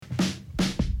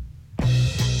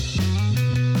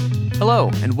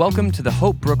Hello, and welcome to the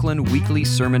Hope Brooklyn Weekly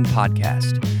Sermon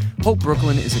Podcast. Hope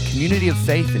Brooklyn is a community of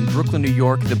faith in Brooklyn, New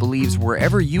York that believes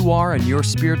wherever you are on your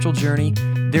spiritual journey,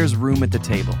 there's room at the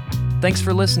table. Thanks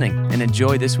for listening, and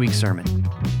enjoy this week's sermon.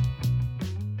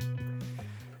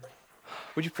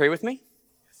 Would you pray with me?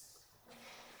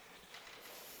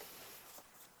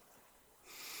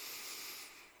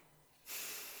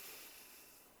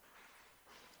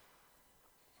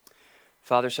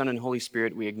 Father, Son, and Holy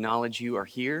Spirit, we acknowledge you are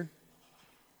here.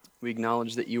 We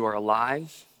acknowledge that you are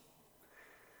alive,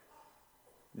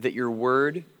 that your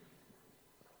word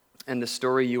and the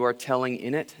story you are telling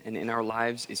in it and in our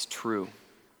lives is true.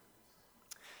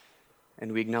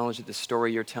 And we acknowledge that the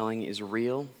story you're telling is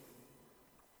real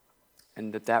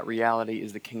and that that reality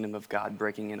is the kingdom of God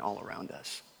breaking in all around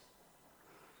us.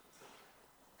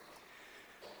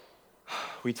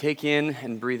 We take in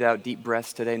and breathe out deep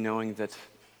breaths today knowing that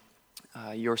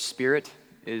your Spirit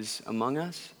is among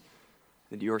us,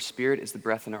 that your Spirit is the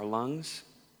breath in our lungs.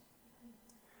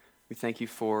 We thank you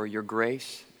for your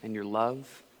grace and your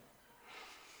love.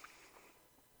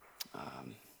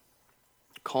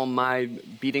 Calm my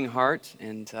beating heart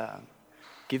and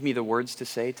give me the words to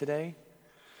say today.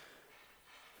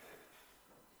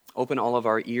 Open all of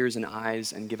our ears and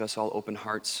eyes and give us all open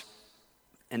hearts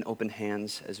and open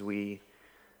hands as we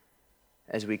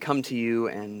come to you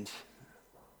and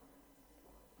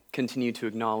continue to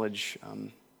acknowledge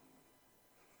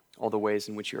all the ways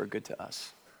in which you are good to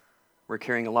us. We're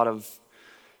carrying a lot of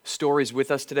stories with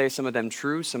us today, some of them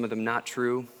true, some of them not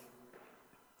true,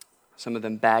 some of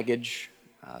them baggage,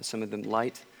 some of them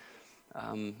light.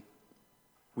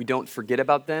 We don't forget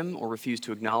about them or refuse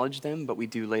to acknowledge them, but we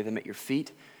do lay them at your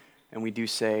feet, and we do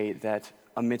say that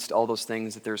amidst all those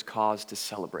things that there's cause to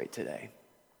celebrate today,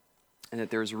 and that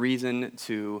there's reason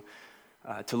to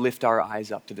lift our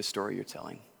eyes up to the story you're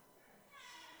telling.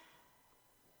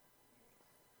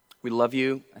 We love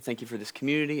you. I thank you for this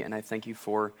community, and I thank you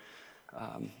for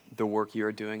the work you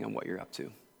are doing and what you're up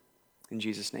to. In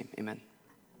Jesus' name, amen.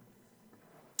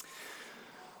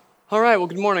 All right, well,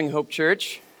 good morning, Hope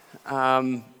Church.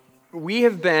 We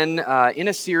have been in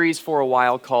a series for a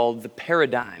while called The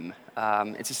Paradigm.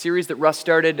 It's a series that Russ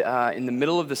started in the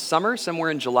middle of the summer, somewhere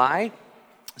in July.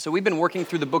 So we've been working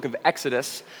through the book of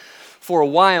Exodus for a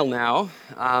while now,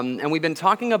 and we've been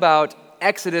talking about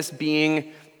Exodus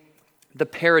being the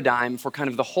paradigm for kind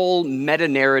of the whole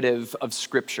meta-narrative of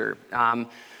Scripture.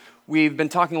 We've been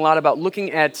talking a lot about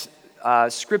looking at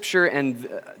Scripture and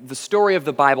the story of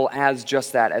the Bible as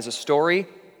just that, as a story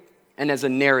and as a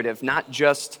narrative, not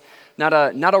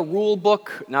a rule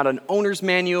book, not an owner's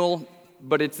manual,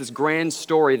 but it's this grand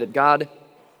story that God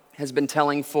has been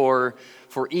telling for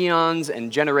eons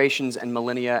and generations and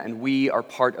millennia, and we are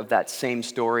part of that same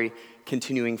story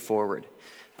continuing forward.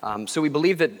 So we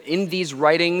believe that in these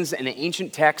writings and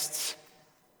ancient texts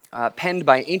penned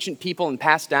by ancient people and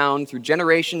passed down through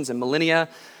generations and millennia,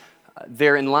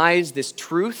 therein lies this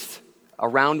truth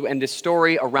around and this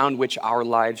story around which our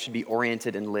lives should be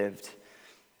oriented and lived.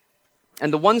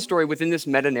 And the one story within this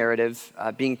meta-narrative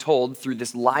being told through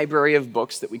this library of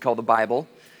books that we call the Bible,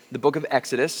 the book of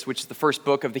Exodus, which is the first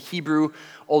book of the Hebrew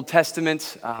Old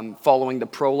Testament, following the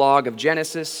prologue of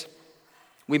Genesis.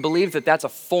 We believe that that's a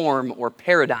form or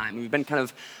paradigm. We've been kind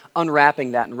of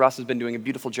unwrapping that, and Russ has been doing a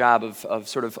beautiful job of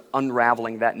sort of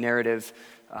unraveling that narrative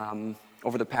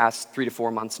over the past 3 to 4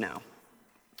 months now.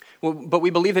 Well, but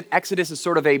we believe that Exodus is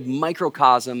sort of a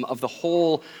microcosm of the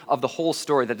whole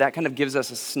story, that kind of gives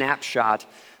us a snapshot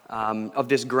of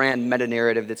this grand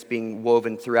meta-narrative that's being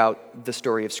woven throughout the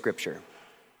story of Scripture.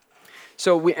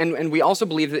 So we also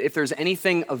believe that if there's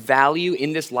anything of value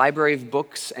in this library of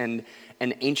books and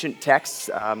ancient texts,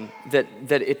 that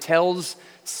it tells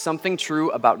something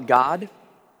true about God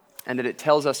and that it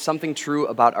tells us something true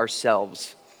about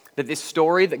ourselves. That this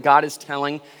story that God is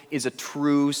telling is a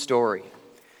true story.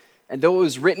 And though it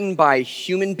was written by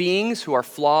human beings who are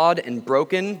flawed and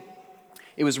broken,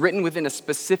 it was written within a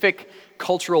specific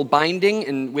cultural binding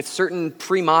and with certain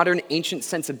pre-modern ancient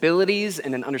sensibilities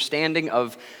and an understanding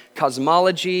of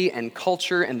cosmology and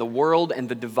culture and the world and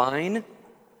the divine,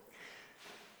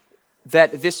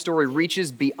 that this story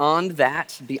reaches beyond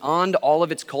that, beyond all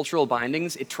of its cultural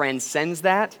bindings. It transcends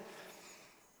that,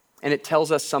 and it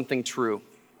tells us something true.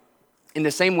 In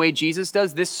the same way Jesus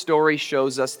does, this story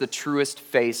shows us the truest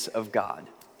face of God.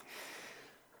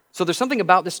 So there's something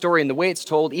about this story and the way it's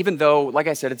told, even though, like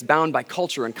I said, it's bound by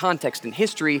culture and context and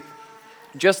history,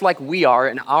 just like we are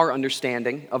in our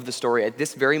understanding of the story at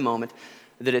this very moment,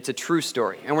 that it's a true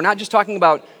story. And we're not just talking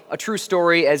about a true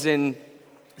story as in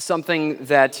something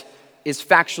that is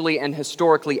factually and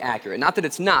historically accurate. Not that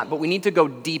it's not, but we need to go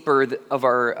deeper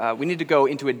we need to go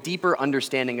into a deeper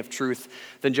understanding of truth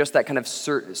than just that kind of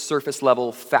surface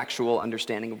level factual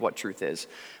understanding of what truth is.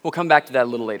 We'll come back to that a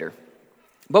little later.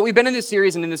 But we've been in this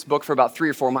series and in this book for about 3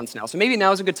 or 4 months now, so maybe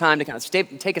now is a good time to kind of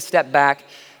take a step back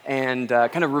and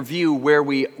kind of review where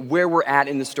we're at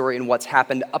in the story and what's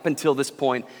happened up until this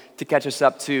point to catch us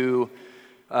up to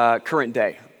current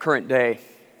day,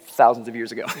 thousands of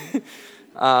years ago.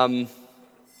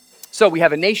 So we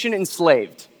have a nation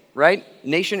enslaved, right?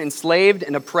 Nation enslaved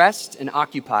and oppressed and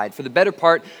occupied for the better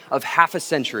part of half a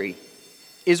century.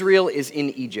 Israel is in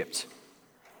Egypt.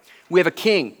 We have a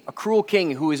king, a cruel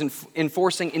king, who is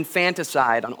enforcing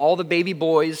infanticide on all the baby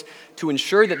boys to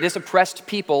ensure that this oppressed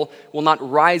people will not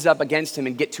rise up against him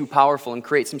and get too powerful and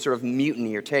create some sort of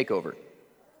mutiny or takeover.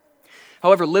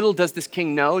 However, little does this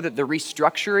king know that the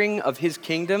restructuring of his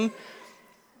kingdom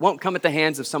won't come at the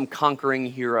hands of some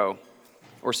conquering hero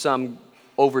or some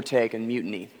overtake and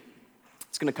mutiny.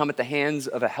 It's going to come at the hands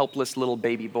of a helpless little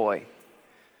baby boy.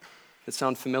 Does that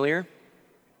sound familiar?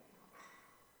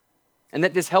 And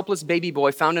that this helpless baby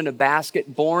boy found in a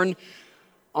basket, borne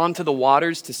onto the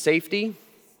waters to safety,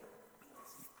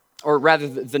 or rather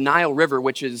the Nile River,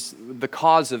 which is the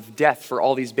cause of death for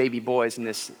all these baby boys and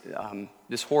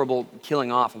this horrible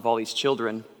killing off of all these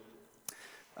children,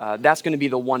 that's going to be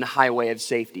the one highway of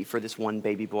safety for this one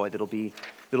baby boy that'll be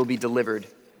delivered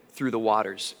through the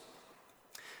waters.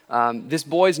 This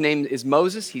boy's name is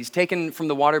Moses. He's taken from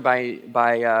the water by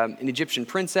an Egyptian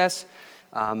princess,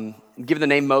 given the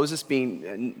name Moses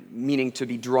meaning to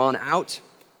be drawn out.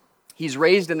 He's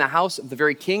raised in the house of the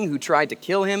very king who tried to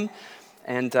kill him.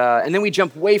 And then we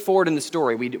jump way forward in the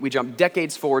story. We jump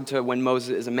decades forward to when Moses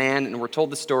is a man, and we're told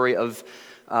the story of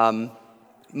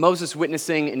Moses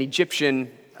witnessing an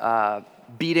Egyptian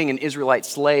beating an Israelite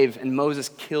slave, and Moses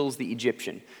kills the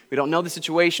Egyptian. We don't know the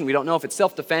situation. We don't know if it's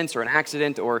self-defense or an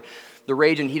accident or the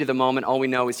rage and heat of the moment. All we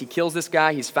know is he kills this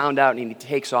guy, he's found out, and he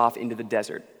takes off into the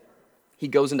desert. He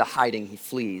goes into hiding, he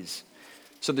flees.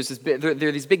 So there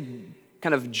are these big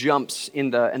kind of jumps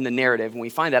in the narrative, and we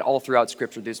find that all throughout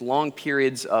Scripture. There's long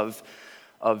periods of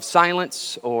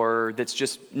silence, or that's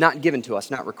just not given to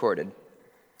us, not recorded.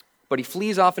 But he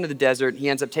flees off into the desert. He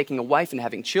ends up taking a wife and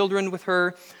having children with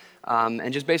her,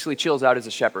 and just basically chills out as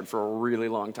a shepherd for a really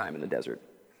long time in the desert.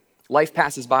 Life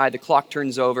passes by, the clock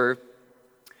turns over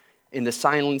in the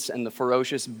silence and the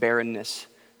ferocious barrenness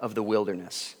of the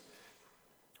wilderness,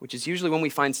 which is usually when we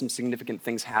find some significant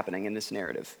things happening in this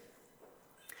narrative.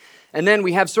 And then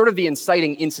we have sort of the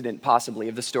inciting incident, possibly,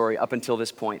 of the story up until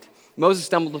this point. Moses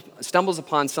stumbles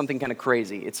upon something kind of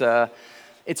crazy. It's a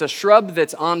shrub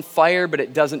that's on fire, but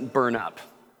it doesn't burn up.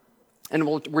 And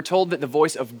we're told that the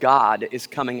voice of God is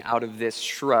coming out of this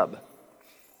shrub.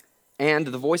 And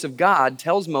the voice of God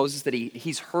tells Moses that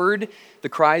he's heard the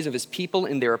cries of his people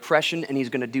in their oppression, and he's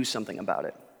going to do something about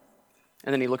it.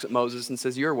 And then he looks at Moses and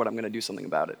says, "You're what I'm going to do something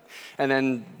about it." And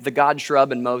then the God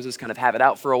shrub and Moses kind of have it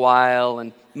out for a while.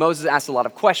 And Moses asks a lot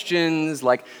of questions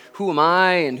like, "Who am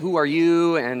I and who are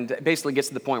you?" And basically gets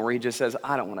to the point where he just says,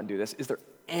 "I don't want to do this. Is there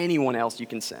anyone else you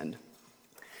can send?"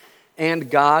 And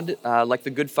God, like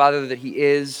the good father that he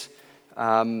is,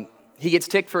 he gets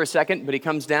ticked for a second, but he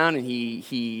comes down and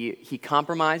he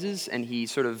compromises, and he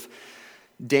sort of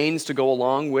deigns to go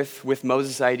along with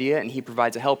Moses' idea, and he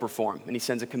provides a helper for him. And he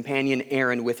sends a companion,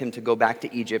 Aaron, with him to go back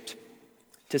to Egypt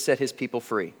to set his people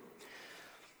free.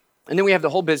 And then we have the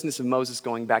whole business of Moses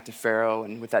going back to Pharaoh,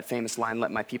 and with that famous line,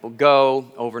 "Let my people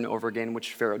go," over and over again,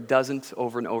 which Pharaoh doesn't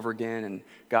over and over again. And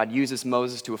God uses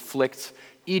Moses to afflict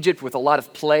Egypt with a lot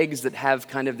of plagues that have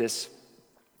kind of this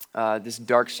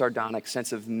dark, sardonic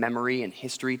sense of memory and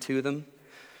history to them.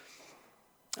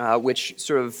 Which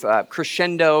sort of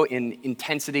crescendo in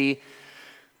intensity,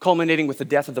 culminating with the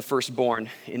death of the firstborn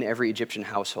in every Egyptian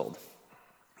household.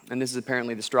 And this is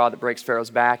apparently the straw that breaks Pharaoh's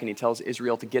back, and he tells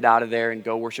Israel to get out of there and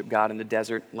go worship God in the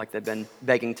desert like they've been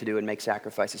begging to do and make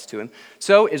sacrifices to him.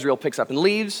 So Israel picks up and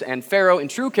leaves, and Pharaoh, in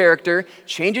true character,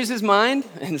 changes his mind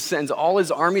and sends all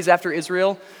his armies after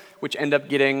Israel, which end up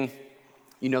getting,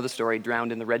 you know the story,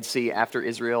 drowned in the Red Sea after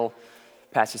Israel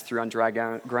passes through on dry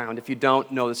ground. If you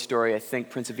don't know the story, I think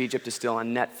Prince of Egypt is still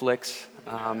on Netflix.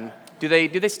 Do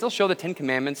they still show the Ten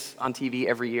Commandments on TV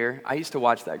every year? I used to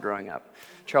watch that growing up.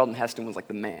 Charlton Heston was like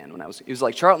the man it was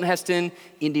like Charlton Heston,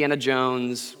 Indiana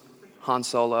Jones, Han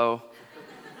Solo.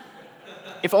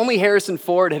 If only Harrison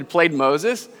Ford had played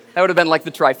Moses, that would have been like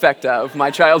the trifecta of my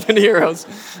childhood heroes.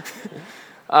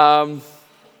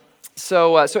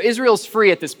 So Israel's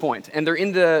free at this point, and they're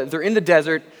in the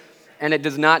desert. And it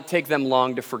does not take them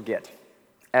long to forget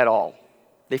at all.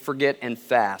 They forget and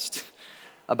fast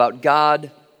about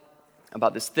God,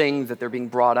 about this thing that they're being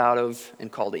brought out of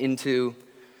and called into.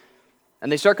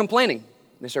 And they start complaining.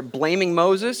 They start blaming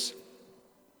Moses.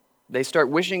 They start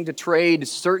wishing to trade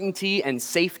certainty and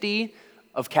safety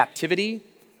of captivity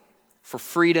for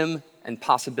freedom and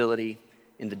possibility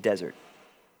in the desert.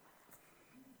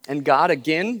 And God,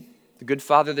 again, the good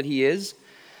father that he is,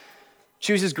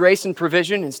 chooses grace and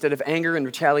provision instead of anger and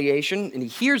retaliation, and he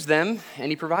hears them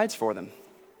and he provides for them.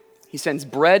 He sends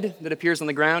bread that appears on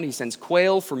the ground. He sends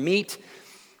quail for meat.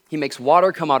 He makes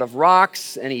water come out of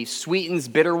rocks, and he sweetens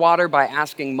bitter water by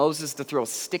asking Moses to throw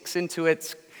sticks into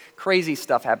it. Crazy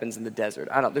stuff happens in the desert.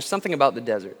 There's something about the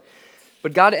desert.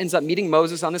 But God ends up meeting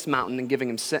Moses on this mountain and giving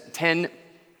him 10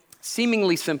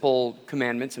 seemingly simple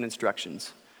commandments and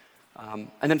instructions. And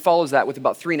then follows that with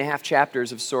about 3.5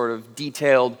 chapters of sort of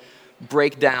detailed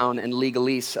breakdown and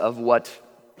legalese of what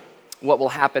will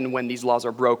happen when these laws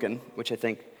are broken, which I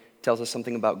think tells us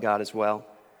something about God as well.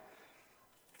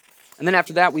 And then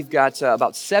after that, we've got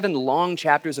about 7 long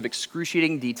chapters of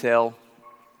excruciating detail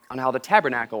on how the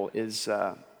tabernacle is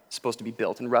supposed to be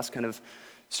built. And Russ kind of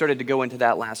started to go into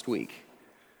that last week.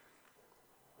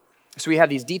 So we have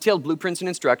these detailed blueprints and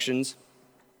instructions,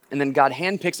 and then God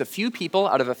handpicks a few people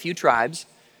out of a few tribes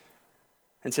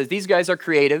and says, these guys are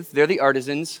creative, they're the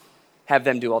artisans, have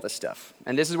them do all this stuff.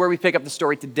 And this is where we pick up the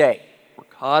story today. We're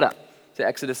caught up to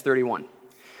Exodus 31.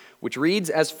 Which reads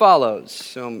as follows.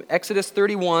 So Exodus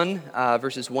 31,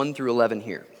 verses 1 through 11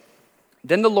 here.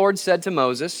 Then the Lord said to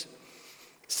Moses,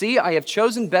 see, I have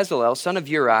chosen Bezalel, son of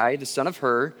Uri, the son of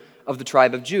Hur, of the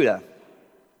tribe of Judah.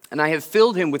 And I have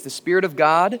filled him with the Spirit of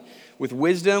God, with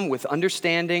wisdom, with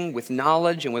understanding, with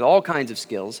knowledge, and with all kinds of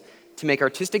skills, to make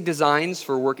artistic designs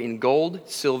for work in gold,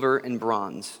 silver, and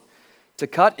bronze, to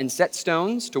cut and set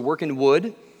stones, to work in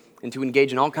wood, and to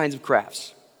engage in all kinds of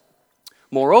crafts.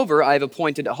 Moreover, I have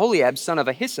appointed Aholiab, son of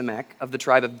Ahisamach, of the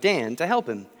tribe of Dan, to help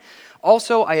him.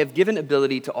 Also, I have given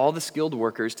ability to all the skilled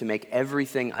workers to make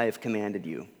everything I have commanded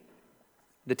you.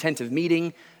 The tent of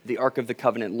meeting, the ark of the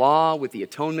covenant law with the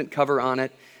atonement cover on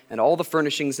it, and all the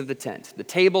furnishings of the tent, the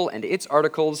table and its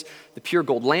articles, the pure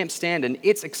gold lampstand and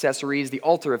its accessories, the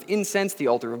altar of incense, the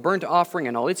altar of burnt offering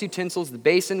and all its utensils, the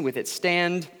basin with its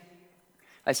stand.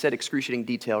 I said excruciating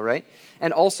detail, right?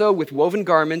 And also with woven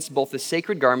garments, both the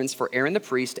sacred garments for Aaron the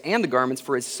priest and the garments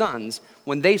for his sons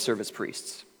when they serve as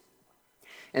priests.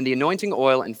 And the anointing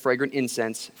oil and fragrant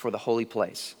incense for the holy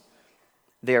place.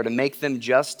 They are to make them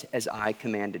just as I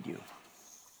commanded you.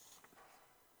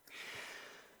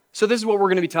 So this is what we're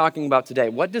going to be talking about today.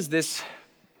 What does this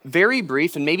very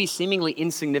brief and maybe seemingly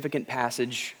insignificant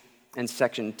passage and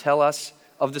section tell us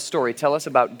of the story? Tell us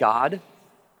about God,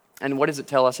 and what does it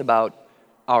tell us about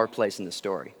our place in the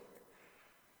story?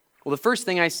 Well, the first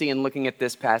thing I see in looking at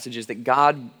this passage is that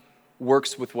God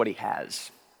works with what he has.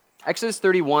 Exodus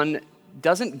 31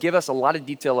 doesn't give us a lot of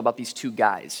detail about these two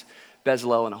guys,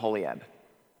 Bezalel and Aholiab.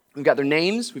 We've got their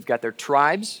names, we've got their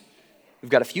tribes,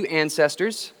 we've got a few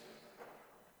ancestors.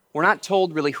 We're not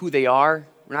told really who they are.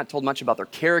 We're not told much about their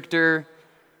character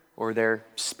or their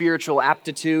spiritual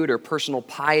aptitude or personal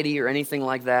piety or anything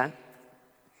like that.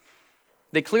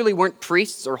 They clearly weren't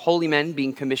priests or holy men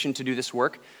being commissioned to do this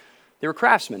work. They were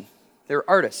craftsmen. They were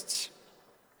artists.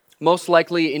 Most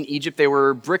likely in Egypt, they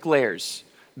were bricklayers,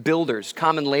 builders,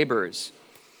 common laborers.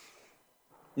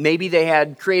 Maybe they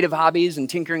had creative hobbies and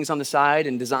tinkerings on the side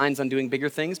and designs on doing bigger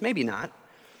things. Maybe not.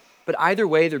 But either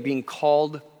way, they're being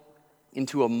called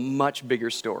into a much bigger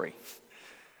story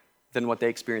than what they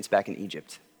experienced back in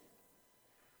Egypt.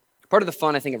 Part of the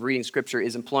fun, I think, of reading Scripture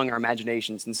is employing our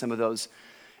imaginations in some of those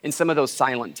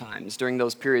silent times, during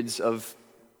those periods of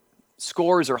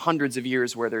scores or hundreds of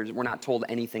years where we're not told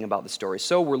anything about the story.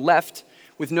 So we're left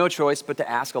with no choice but to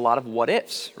ask a lot of what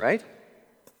ifs, right?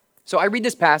 So I read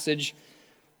this passage,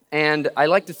 and I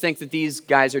like to think that these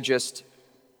guys are just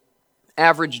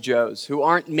average Joes who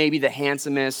aren't maybe the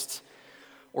handsomest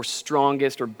or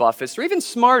strongest or buffest or even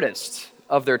smartest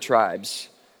of their tribes,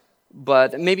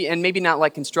 but maybe not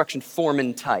like construction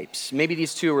foreman types. Maybe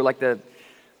these two are like the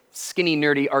skinny,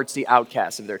 nerdy, artsy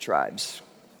outcasts of their tribes.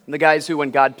 And the guys who,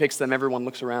 when God picks them, everyone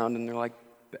looks around and they're like,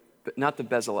 but not the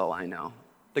Bezalel I know.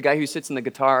 The guy who sits in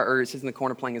the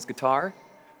corner playing his guitar?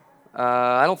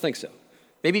 I don't think so.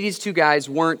 Maybe these two guys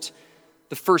weren't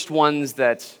the first ones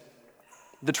that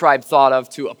the tribe thought of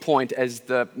to appoint as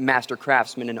the master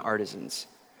craftsmen and artisans.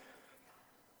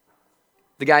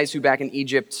 The guys who back in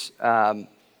Egypt, they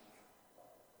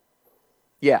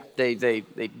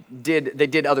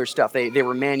did other stuff. They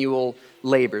were manual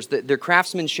laborers. Their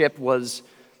craftsmanship was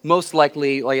most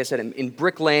likely, like I said, in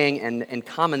bricklaying and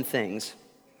common things.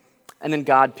 And then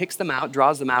God picks them out,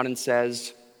 draws them out, and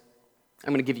says,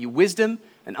 I'm going to give you wisdom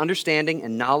and understanding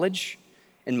and knowledge.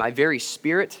 and my very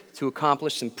spirit to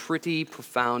accomplish some pretty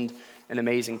profound and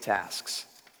amazing tasks.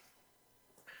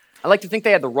 I like to think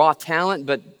they had the raw talent,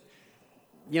 but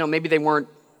maybe they weren't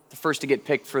the first to get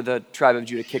picked for the Tribe of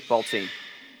Judah kickball team.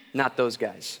 Not those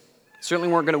guys.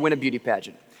 Certainly weren't going to win a beauty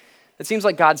pageant. That seems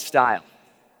like God's style.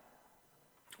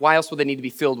 Why else would they need to be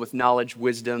filled with knowledge,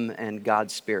 wisdom, and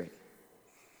God's Spirit?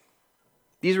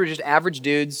 These were just average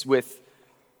dudes with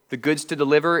the goods to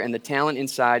deliver and the talent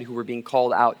inside who were being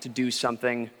called out to do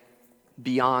something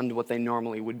beyond what they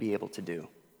normally would be able to do.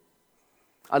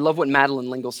 I love what Madeleine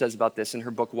L'Engle says about this in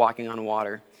her book, Walking on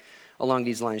Water, along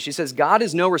these lines. She says, God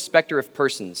is no respecter of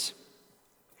persons.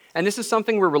 And this is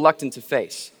something we're reluctant to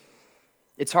face.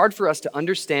 It's hard for us to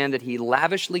understand that he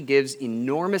lavishly gives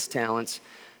enormous talents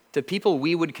to people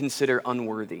we would consider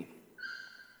unworthy.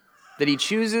 That he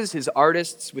chooses his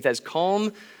artists with as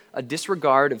calm a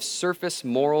disregard of surface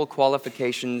moral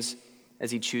qualifications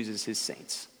as he chooses his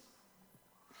saints.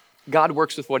 God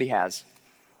works with what he has.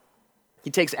 He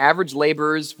takes average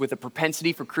laborers with a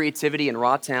propensity for creativity and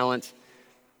raw talent,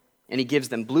 and he gives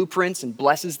them blueprints and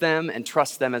blesses them and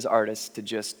trusts them as artists to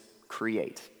just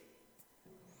create.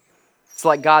 It's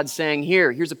like God saying,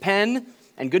 here's a pen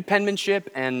and good penmanship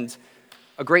and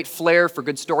a great flair for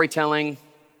good storytelling.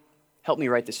 Help me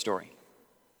write this story.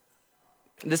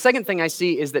 The second thing I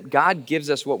see is that God gives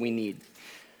us what we need.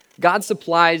 God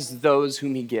supplies those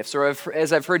whom he gifts. Or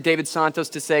as I've heard David Santos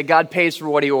to say, God pays for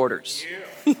what he orders.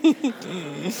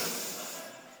 Yeah.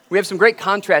 We have some great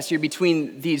contrast here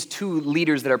between these two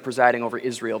leaders that are presiding over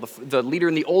Israel. The leader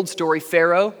in the old story,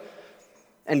 Pharaoh,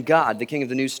 and God, the king of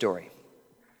the new story.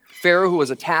 Pharaoh, who was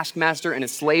a taskmaster and a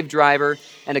slave driver,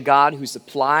 and a God who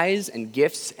supplies and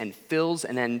gifts and fills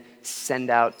and then sends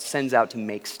out to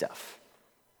make stuff.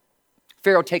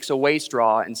 Pharaoh takes away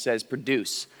straw and says,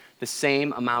 produce the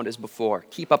same amount as before.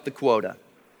 Keep up the quota.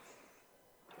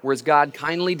 Whereas God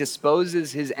kindly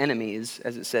disposes his enemies,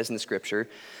 as it says in the scripture,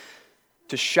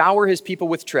 to shower his people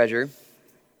with treasure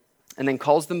and then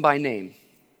calls them by name,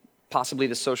 possibly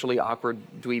the socially awkward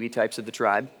dweeby types of the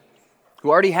tribe, who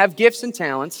already have gifts and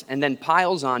talents, and then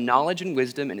piles on knowledge and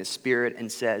wisdom in his spirit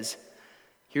and says,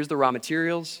 here's the raw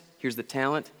materials, here's the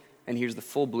talent, and here's the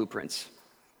full blueprints.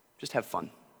 Just have fun.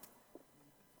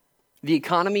 The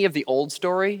economy of the old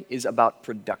story is about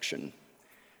production.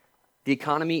 The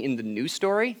economy in the new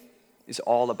story is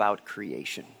all about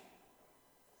creation.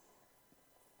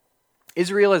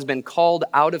 Israel has been called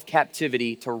out of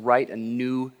captivity to write a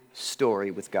new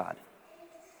story with God.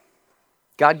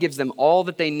 God gives them all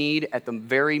that they need at the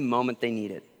very moment they need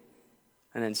it,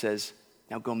 and then says,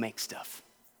 now go make stuff.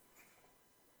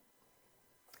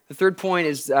 The third point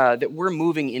is that we're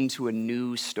moving into a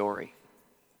new story.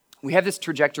 We have this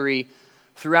trajectory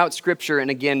throughout Scripture, and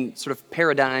again, sort of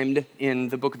paradigmed in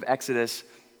the book of Exodus,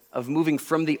 of moving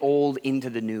from the old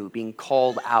into the new, being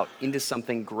called out into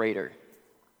something greater.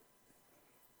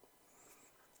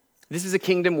 This is a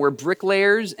kingdom where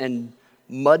bricklayers and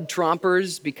mud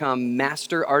trompers become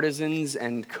master artisans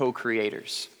and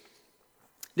co-creators.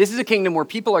 This is a kingdom where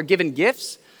people are given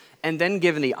gifts and then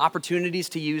given the opportunities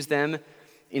to use them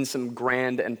in some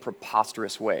grand and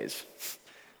preposterous ways,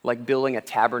 like building a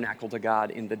tabernacle to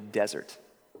God in the desert.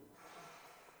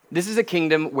 This is a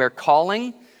kingdom where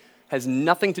calling has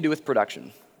nothing to do with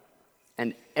production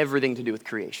and everything to do with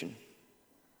creation.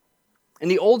 In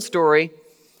the old story,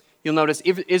 you'll notice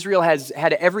Israel has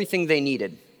had everything they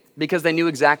needed because they knew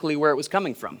exactly where it was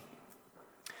coming from.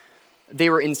 They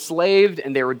were enslaved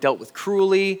and they were dealt with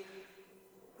cruelly,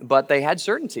 but they had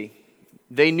certainty.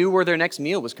 They knew where their next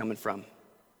meal was coming from,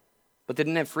 but they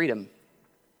didn't have freedom.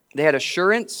 They had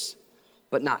assurance,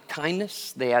 but not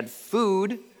kindness. They had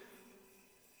food,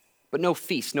 but no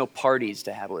feast, no parties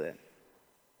to have with it.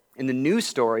 In the new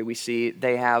story, we see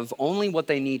they have only what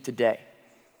they need today.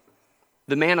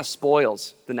 The manna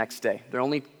spoils the next day. They're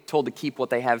only told to keep what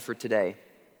they have for today.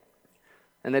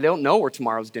 And they don't know where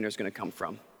tomorrow's dinner is going to come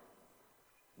from.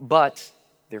 But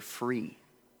they're free.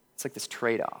 It's like this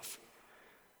trade-off.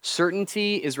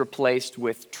 Certainty is replaced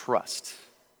with trust.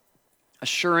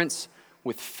 Assurance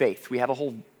with faith. We have a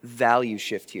whole value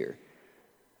shift here.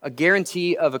 A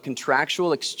guarantee of a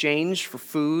contractual exchange for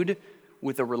food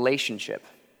with a relationship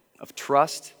of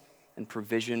trust and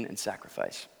provision and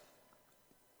sacrifice.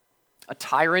 A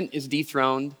tyrant is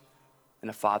dethroned and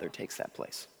a father takes that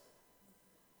place.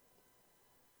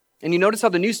 And you notice how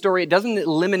the new story, it doesn't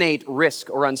eliminate risk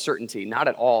or uncertainty, not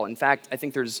at all. In fact, I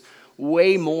think there's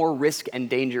way more risk and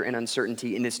danger and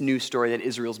uncertainty in this new story that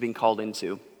Israel's being called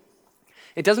into.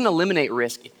 It doesn't eliminate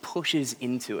risk, it pushes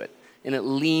into it, and it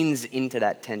leans into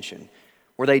that tension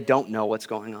where they don't know what's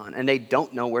going on, and they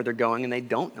don't know where they're going, and they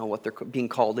don't know what they're being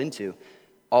called into.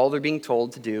 all they're being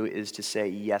told to do is to say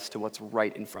yes to what's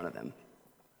right in front of them,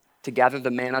 to gather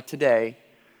the manna today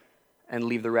and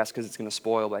leave the rest because it's going to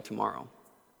spoil by tomorrow.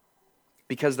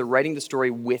 Because they're writing the story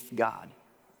with God.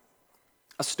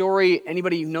 A story,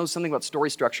 anybody who knows something about story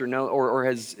structure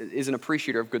is an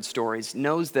appreciator of good stories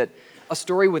knows that a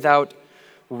story without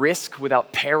risk,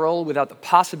 without peril, without the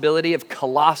possibility of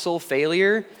colossal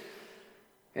failure,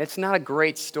 it's not a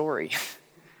great story.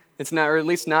 It's not, or at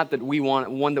least not that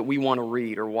one that we want to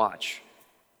read or watch.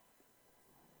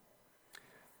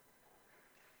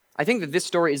 I think that this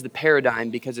story is the paradigm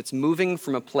because it's moving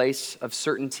from a place of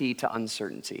certainty to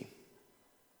uncertainty,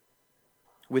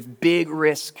 with big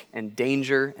risk and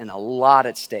danger and a lot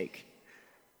at stake,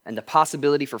 and the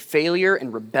possibility for failure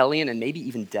and rebellion and maybe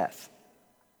even death.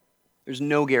 There's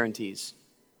no guarantees.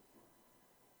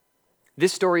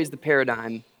 This story is the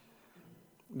paradigm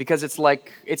because it's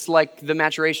like the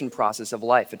maturation process of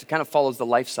life. It kind of follows the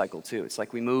life cycle too. It's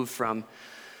like we move from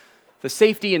the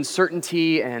safety and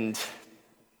certainty and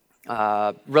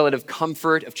relative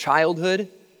comfort of childhood,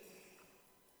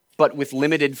 but with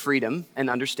limited freedom and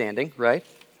understanding, right?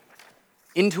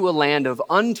 Into a land of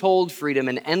untold freedom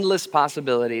and endless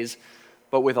possibilities,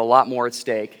 but with a lot more at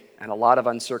stake and a lot of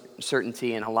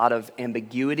uncertainty and a lot of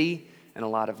ambiguity and a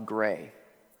lot of gray.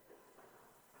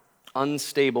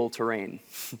 Unstable terrain.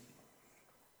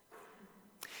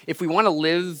 If we want to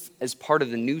live as part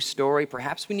of the new story,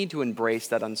 perhaps we need to embrace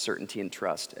that uncertainty and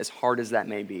trust, as hard as that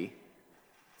may be.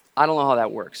 I don't know how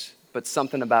that works, but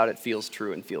something about it feels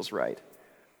true and feels right,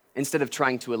 instead of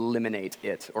trying to eliminate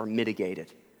it or mitigate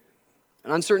it.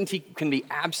 And uncertainty can be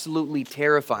absolutely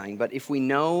terrifying, but if we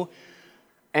know,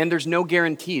 and there's no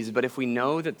guarantees, but if we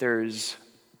know that there is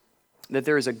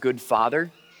a good Father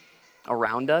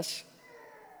around us,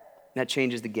 that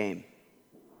changes the game.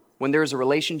 When there is a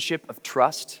relationship of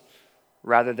trust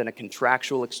rather than a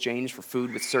contractual exchange for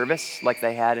food with service like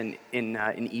they had in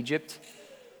Egypt,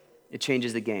 it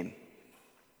changes the game.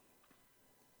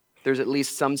 There's at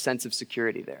least some sense of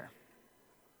security there.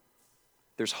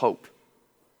 There's hope.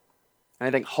 And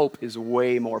I think hope is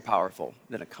way more powerful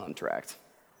than a contract.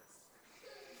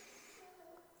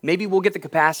 Maybe we'll get the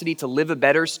capacity to live a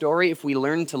better story if we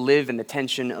learn to live in the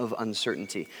tension of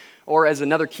uncertainty. Or as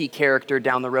another key character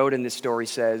down the road in this story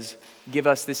says, give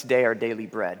us this day our daily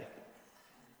bread.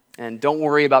 And don't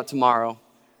worry about tomorrow,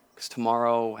 because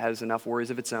tomorrow has enough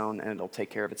worries of its own and it'll take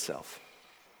care of itself.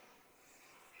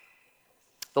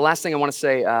 The last thing I want to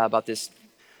say about this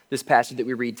passage that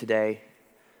we read today,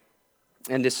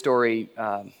 and this story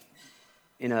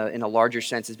in a larger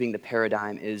sense as being the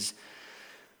paradigm, is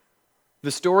the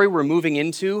story we're moving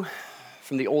into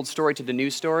from the old story to the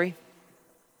new story.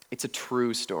 It's a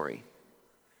true story.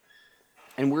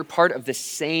 And we're part of the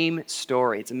same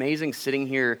story. It's amazing sitting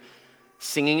here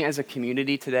singing as a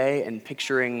community today and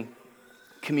picturing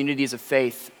communities of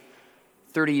faith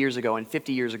 30 years ago and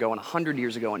 50 years ago and 100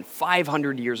 years ago and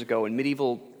 500 years ago in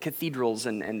medieval cathedrals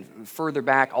and further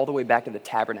back, all the way back to the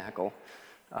tabernacle,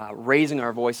 raising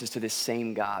our voices to this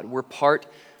same God. We're part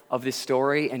of this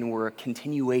story and we're a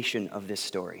continuation of this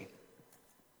story.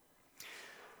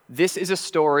 This is a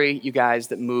story, you guys,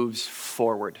 that moves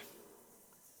forward,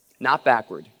 not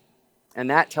backward. And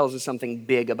that tells us something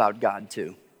big about God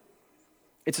too.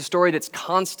 It's a story that's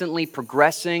constantly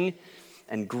progressing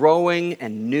and growing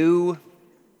and new.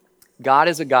 God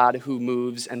is a God who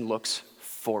moves and looks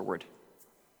forward.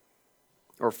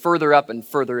 Or further up and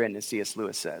further in, as C.S.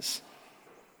 Lewis says.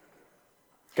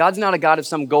 God's not a God of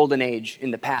some golden age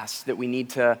in the past that we need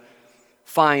to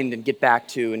find and get back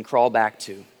to and crawl back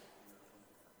to.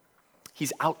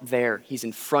 He's out there. He's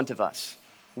in front of us,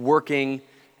 working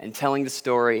and telling the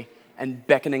story and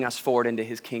beckoning us forward into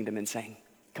his kingdom and saying,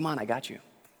 come on, I got you.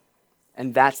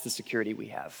 And that's the security we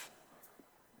have.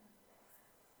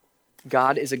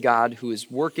 God is a God who is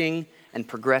working and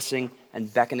progressing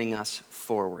and beckoning us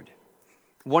forward.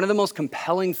 One of the most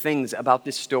compelling things about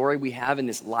this story we have in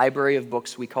this library of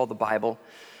books we call the Bible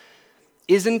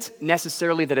isn't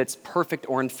necessarily that it's perfect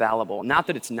or infallible, not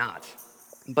that it's not,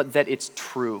 but that it's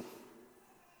true.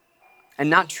 And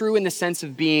not true in the sense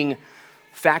of being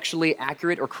factually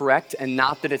accurate or correct, and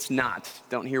not that it's not.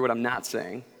 Don't hear what I'm not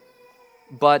saying.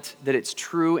 But that it's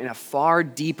true in a far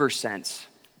deeper sense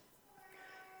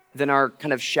than our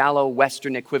kind of shallow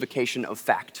Western equivocation of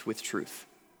fact with truth.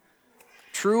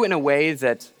 True in a way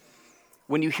that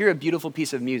when you hear a beautiful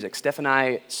piece of music, Steph and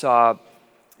I saw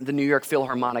the New York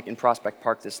Philharmonic in Prospect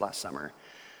Park this last summer,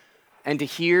 and to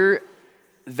hear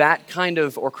that kind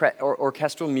of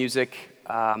orchestral music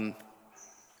on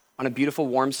a beautiful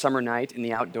warm summer night in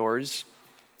the outdoors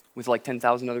with like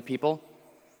 10,000 other people,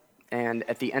 and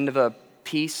at the end of a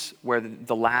piece where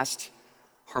the last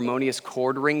harmonious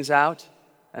chord rings out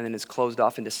and then is closed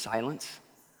off into silence,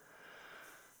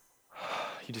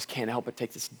 you just can't help but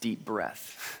take this deep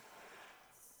breath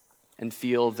and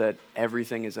feel that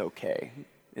everything is okay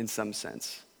in some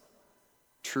sense.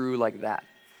 True like that.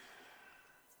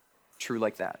 True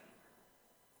like that.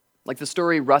 Like the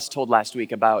story Russ told last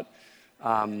week about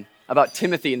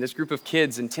Timothy and this group of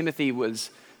kids, and Timothy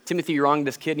wronged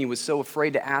this kid and he was so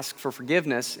afraid to ask for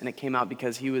forgiveness, and it came out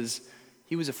because he was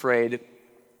afraid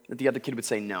that the other kid would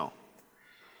say no.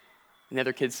 And the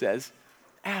other kid says,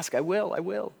 ask, I will.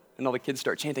 And all the kids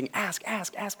start chanting, ask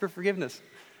for forgiveness.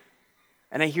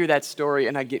 And I hear that story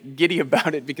and I get giddy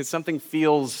about it because something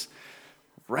feels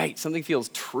right, something feels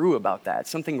true about that.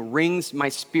 Something rings, my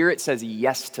spirit says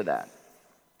yes to that.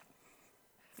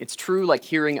 It's true like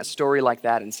hearing a story like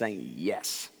that and saying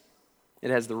yes. It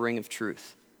has the ring of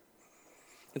truth.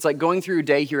 It's like going through a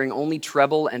day hearing only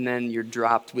treble and then you're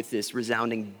dropped with this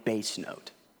resounding bass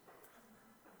note.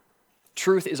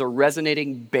 Truth is a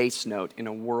resonating bass note in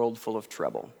a world full of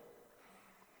treble.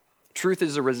 Truth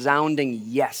is a resounding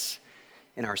yes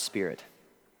in our spirit.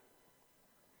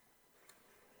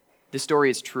 This story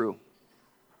is true.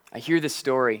 I hear this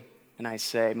story and I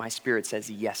say, my spirit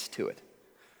says yes to it.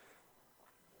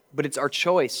 But it's our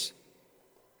choice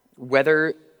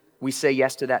whether we say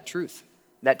yes to that truth.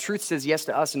 That truth says yes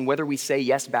to us, and whether we say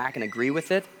yes back and agree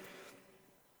with it,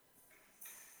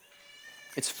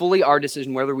 it's fully our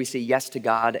decision whether we say yes to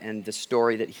God and the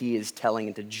story that he is telling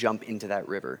and to jump into that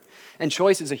river. And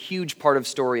choice is a huge part of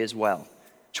story as well.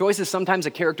 Choice is sometimes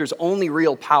a character's only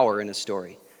real power in a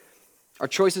story. Our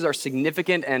choices are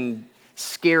significant and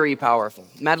scary powerful.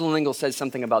 Madeleine L'Engle says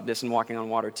something about this in Walking on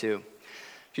Water too.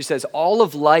 She says, all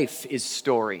of life is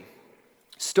story.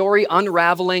 Story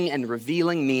unraveling and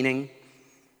revealing meaning.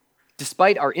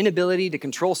 Despite our inability to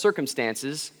control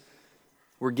circumstances,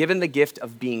 we're given the gift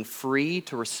of being free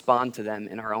to respond to them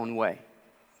in our own way,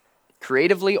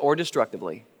 creatively or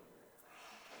destructively.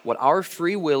 What our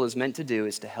free will is meant to do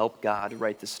is to help God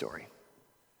write the story.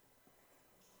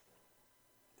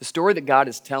 The story that God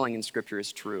is telling in Scripture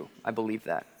is true. I believe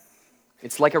that.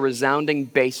 It's like a resounding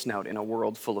bass note in a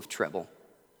world full of treble.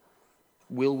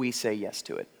 Will we say yes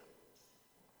to it?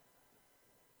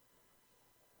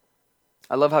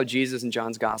 I love how Jesus in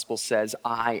John's Gospel says,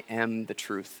 I am the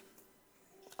truth.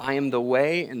 I am the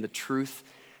way and the truth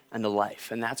and the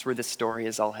life. And that's where this story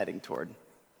is all heading toward.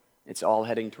 It's all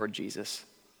heading toward Jesus.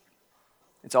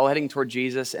 It's all heading toward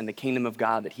Jesus, and the kingdom of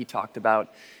God that he talked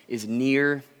about is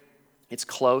near, it's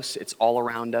close, it's all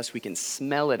around us. We can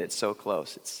smell it, it's so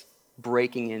close. It's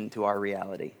breaking into our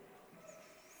reality.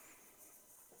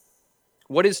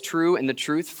 What is true and the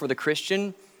truth for the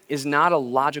Christian is not a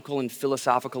logical and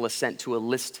philosophical assent to a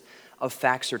list of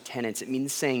facts or tenets. It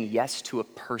means saying yes to a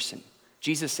person.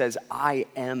 Jesus says, I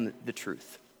am the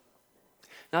truth.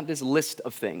 Not this list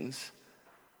of things,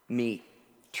 me.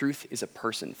 Truth is a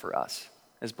person for us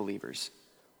as believers.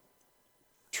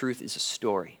 Truth is a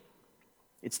story.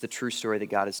 It's the true story that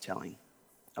God is telling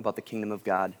about the kingdom of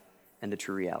God and the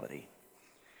true reality.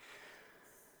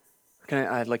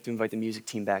 I'd like to invite the music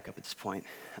team back up at this point.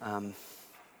 And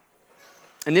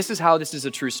this is how this is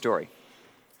a true story,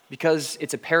 because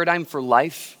it's a paradigm for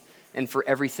life and for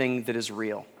everything that is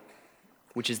real,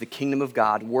 which is the kingdom of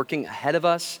God working ahead of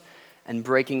us and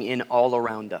breaking in all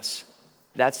around us.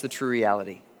 That's the true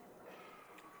reality.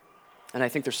 And I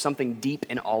think there's something deep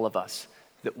in all of us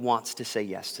that wants to say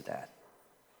yes to that.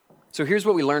 So here's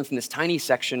what we learn from this tiny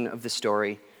section of the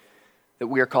story that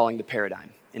we are calling the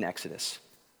paradigm in Exodus.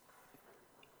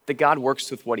 That God works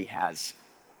with what he has,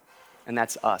 and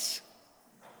that's us.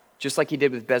 Just like he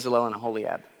did with Bezalel and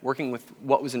Aholiab, working with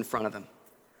what was in front of him.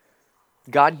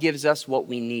 God gives us what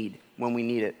we need when we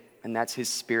need it, and that's his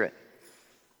spirit.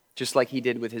 Just like he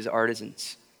did with his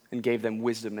artisans and gave them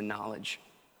wisdom and knowledge.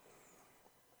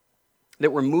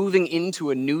 That we're moving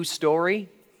into a new story,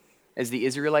 as the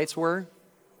Israelites were,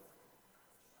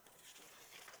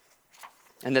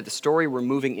 and that the story we're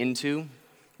moving into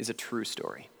is a true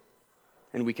story.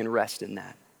 And we can rest in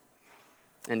that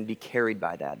and be carried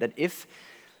by that. That if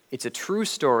it's a true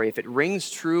story, if it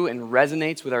rings true and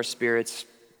resonates with our spirits,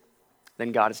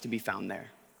 then God is to be found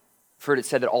there. I've heard it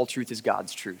said that all truth is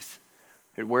God's truth.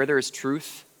 That where there is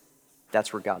truth,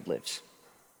 that's where God lives.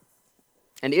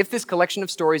 And if this collection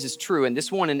of stories is true, and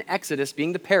this one in Exodus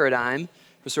being the paradigm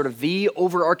for sort of the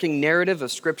overarching narrative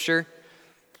of Scripture,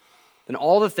 then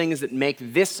all the things that make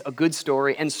this a good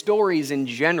story, and stories in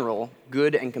general,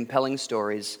 good and compelling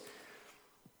stories,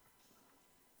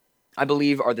 I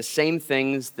believe are the same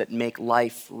things that make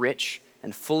life rich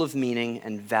and full of meaning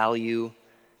and value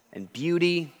and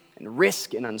beauty and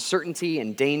risk and uncertainty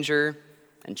and danger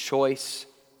and choice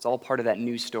It's all part of that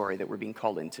new story that we're being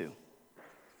called into.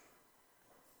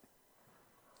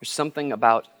 There's something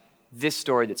about this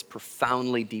story that's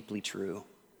profoundly, deeply true.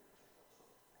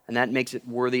 And that makes it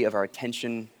worthy of our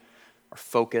attention, our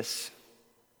focus,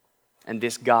 and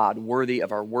this God worthy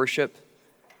of our worship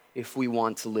if we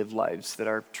want to live lives that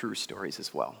are true stories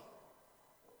as well.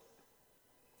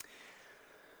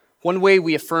 One way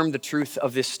we affirm the truth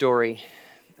of this story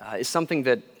is something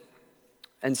that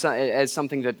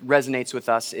resonates with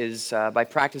us is by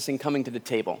practicing coming to the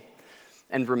table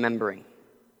and remembering.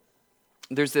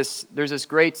 There's this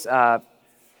great kind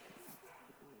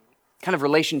of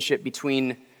relationship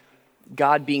between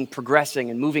God being progressing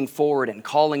and moving forward and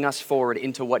calling us forward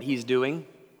into what he's doing,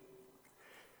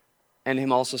 and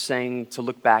him also saying to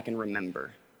look back and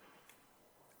remember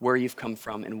where you've come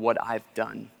from and what I've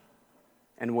done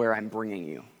and where I'm bringing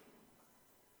you.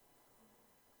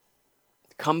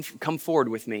 Come forward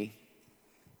with me,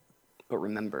 but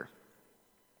remember.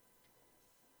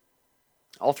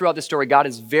 All throughout the story, God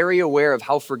is very aware of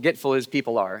how forgetful his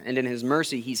people are, and in his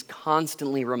mercy, he's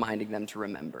constantly reminding them to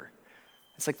remember.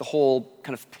 It's like the whole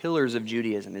kind of pillars of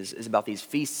Judaism is about these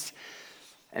feasts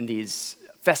and these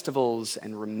festivals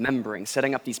and remembering,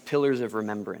 setting up these pillars of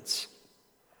remembrance.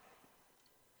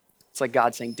 It's like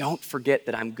God saying, don't forget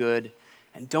that I'm good,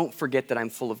 and don't forget that I'm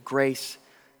full of grace,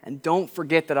 and don't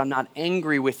forget that I'm not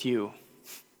angry with you,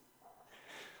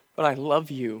 but I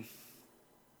love you.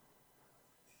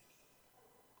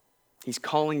 He's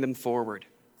calling them forward.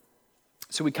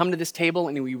 So we come to this table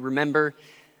and we remember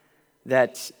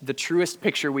that the truest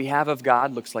picture we have of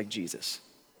God looks like Jesus.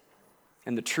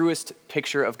 And the truest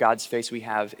picture of God's face we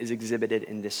have is exhibited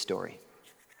in this story.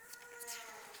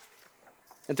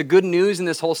 And the good news in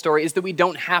this whole story is that we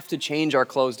don't have to change our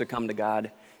clothes to come to God.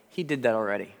 He did that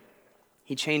already.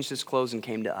 He changed his clothes and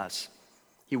came to us.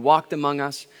 He walked among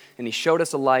us and he showed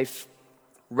us a life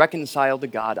reconciled to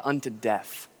God unto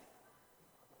death.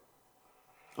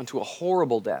 Unto a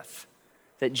horrible death,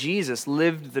 that Jesus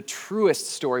lived the truest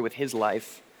story with his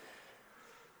life,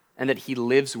 and that he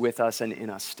lives with us and in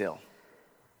us still.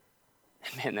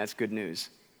 And man, that's good news.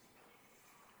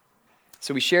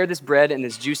 So we share this bread and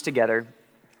this juice together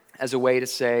as a way to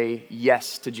say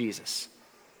yes to Jesus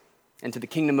and to the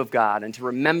kingdom of God, and to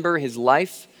remember his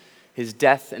life, his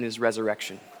death, and his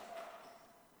resurrection.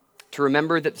 To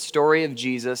remember that the story of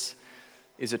Jesus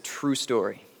is a true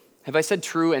story. Have I said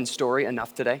true and story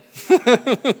enough today?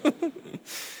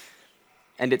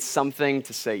 And it's something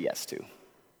to say yes to.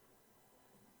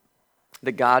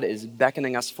 That God is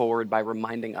beckoning us forward by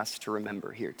reminding us to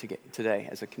remember here today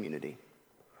as a community.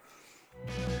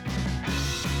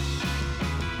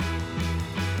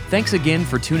 Thanks again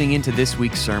for tuning into this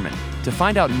week's sermon. To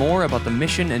find out more about the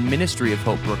mission and ministry of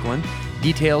Hope Brooklyn,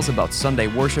 details about Sunday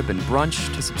worship and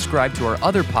brunch, to subscribe to our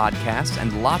other podcasts,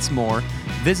 and lots more,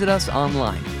 visit us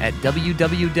online at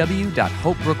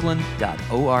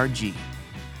www.hopebrooklyn.org.